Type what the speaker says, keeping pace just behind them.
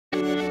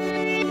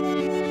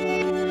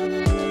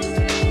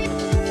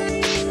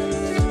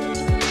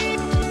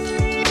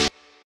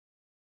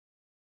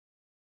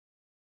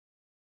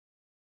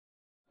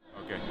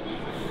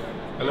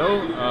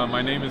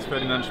My name is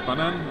Ferdinand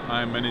Spannan.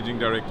 I'm Managing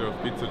Director of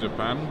Bitzer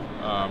Japan.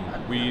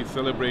 We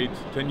celebrate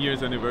 10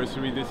 years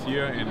anniversary this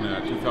year in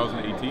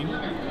 2018,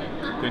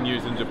 10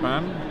 years in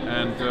Japan,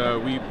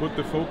 and we put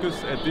the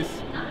focus at this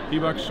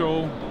HVAC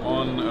show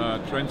on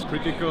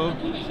transcritical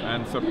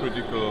and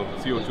subcritical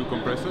CO2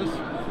 compressors.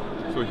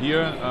 So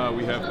here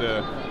we have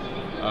the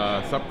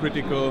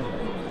subcritical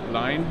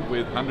line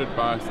with 100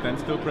 bar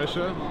standstill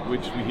pressure,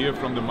 which we hear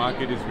from the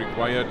market is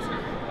required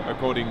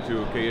according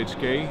to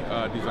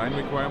KHK design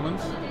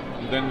requirements.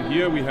 Then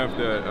here we have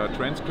the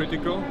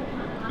transcritical.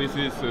 This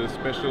is a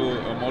special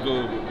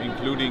model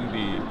including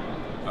the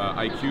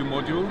IQ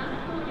module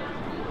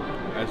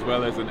as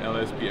well as an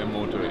LSPM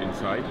motor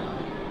inside.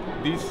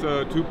 These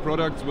two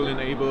products will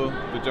enable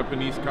the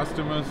Japanese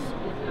customers,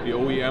 the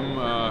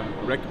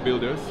OEM rack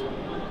builders,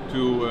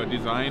 to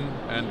design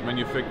and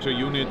manufacture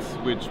units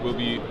which will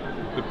be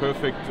the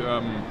perfect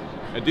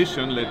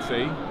addition, let's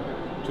say,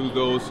 to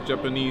those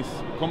Japanese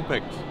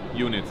compact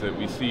units that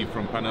we see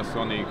from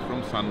Panasonic,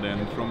 from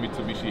Sanden, from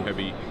Mitsubishi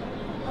Heavy,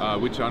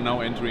 which are now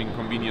entering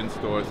convenience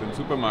stores and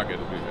supermarket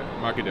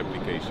market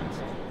applications.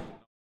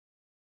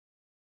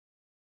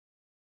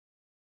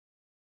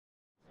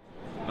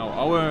 Now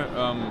our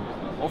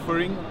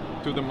offering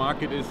to the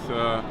market is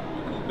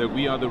that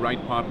we are the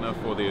right partner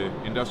for the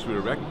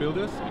industrial rack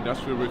builders.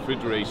 Industrial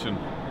refrigeration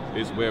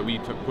is where we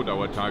put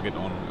our target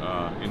on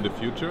in the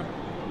future,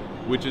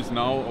 which is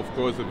now, of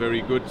course, a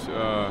very good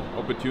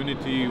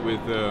opportunity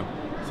with the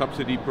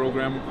subsidy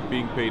program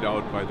being paid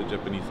out by the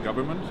Japanese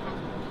government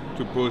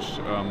to push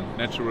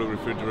natural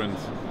refrigerants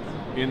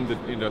in the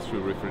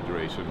industrial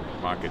refrigeration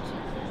market.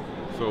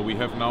 So we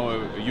have now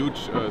a huge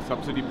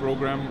subsidy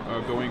program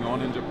going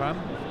on in Japan,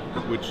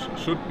 which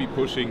should be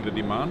pushing the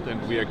demand,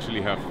 and we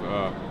actually have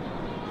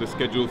the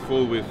schedule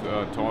full with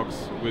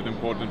talks with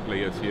important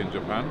players here in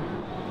Japan.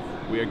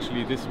 We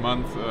actually this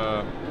month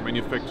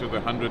manufacture the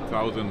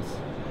 100,000th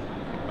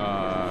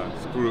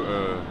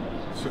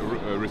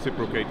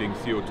reciprocating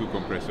CO2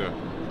 compressor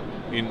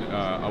in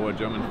our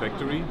German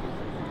factory,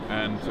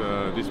 and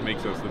this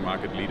makes us the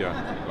market leader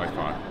by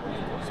far.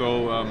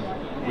 So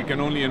we can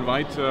only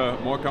invite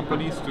more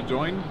companies to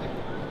join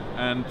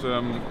and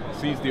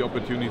seize the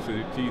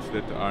opportunities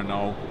that are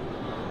now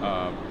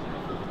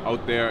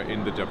out there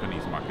in the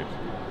Japanese market.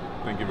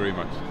 Thank you very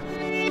much.